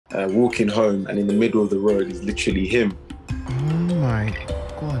walking home, and in the middle of the road is literally him. Oh my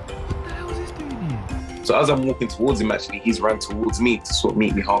God. What the hell is this doing here? So as I'm walking towards him, actually, he's ran towards me to sort of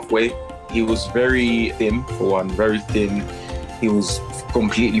meet me halfway. He was very thin, for one, very thin. He was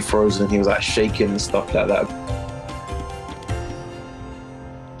completely frozen. He was like shaking and stuff like that.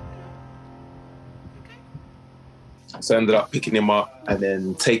 So I ended up picking him up and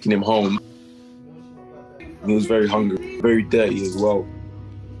then taking him home. He was very hungry, very dirty as well.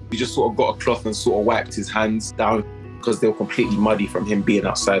 He just sort of got a cloth and sort of wiped his hands down because they were completely muddy from him being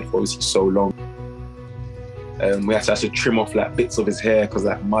outside for obviously so long. We had to actually trim off like bits of his hair because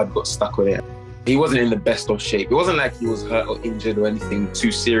like mud got stuck on it. He wasn't in the best of shape. It wasn't like he was hurt or injured or anything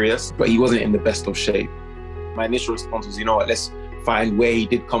too serious, but he wasn't in the best of shape. My initial response was, you know what, let's find where he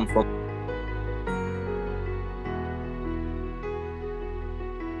did come from.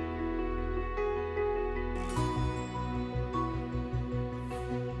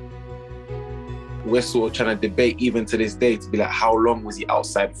 We're sort of trying to debate even to this day to be like, how long was he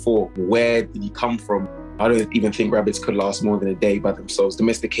outside for? Where did he come from? I don't even think rabbits could last more than a day by themselves,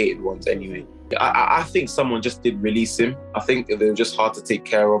 domesticated ones anyway. I think someone just did release him. I think they were just hard to take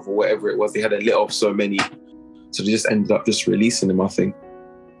care of or whatever it was. They had a litter of so many. So they just ended up just releasing him, I think.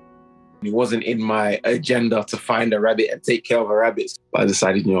 It wasn't in my agenda to find a rabbit and take care of a rabbit. But I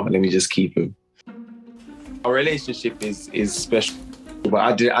decided, you know, let me just keep him. Our relationship is special. But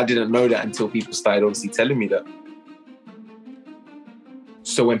I didn't know that until people started obviously telling me that.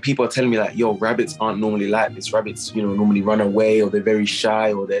 So when people are telling me like, yo, rabbits aren't normally like this, rabbits, you know, normally run away or they're very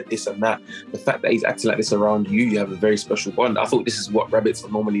shy or they're this and that. The fact that he's acting like this around you, you have a very special bond. I thought this is what rabbits are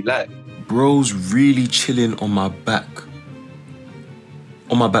normally like. Bro's really chilling on my back.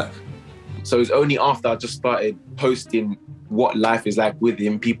 On my back. So it's only after I just started posting what life is like with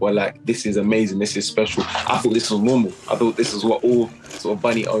him, people are like, this is amazing, this is special. I thought this was normal. I thought this is what all sort of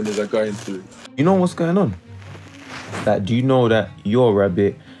bunny owners are going through. You know what's going on? Like, do you know that you're a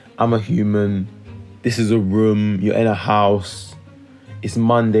rabbit, I'm a human, this is a room, you're in a house, it's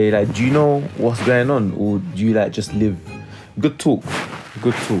Monday, like, do you know what's going on? Or do you like just live? Good talk,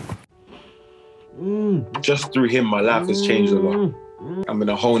 good talk. Just through him, my life has changed a lot. I'm in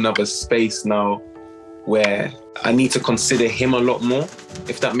a whole nother space now where I need to consider him a lot more,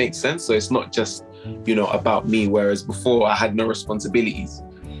 if that makes sense. So it's not just, you know, about me, whereas before I had no responsibilities.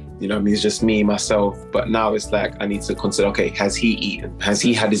 You know, I mean, it's just me, myself. But now it's like, I need to consider, okay, has he eaten? Has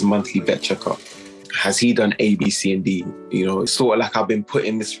he had his monthly vet checkup? Has he done A, B, C, and D? You know, it's sort of like I've been put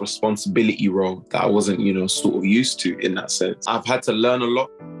in this responsibility role that I wasn't, you know, sort of used to in that sense. I've had to learn a lot,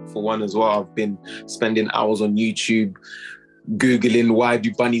 for one as well. I've been spending hours on YouTube, Googling why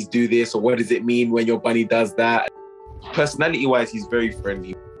do bunnies do this or what does it mean when your bunny does that. Personality-wise, he's very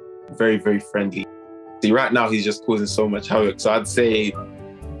friendly, very, very friendly. See, right now, he's just causing so much havoc. So I'd say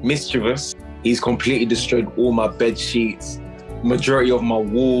mischievous. He's completely destroyed all my bed sheets, majority of my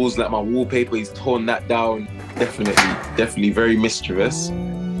walls, like my wallpaper, he's torn that down. Definitely very mischievous,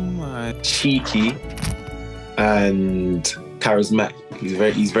 cheeky, and charismatic.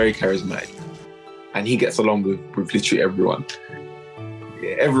 He's very charismatic. And he gets along with literally everyone.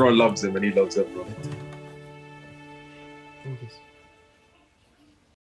 Yeah, everyone loves him and he loves everyone.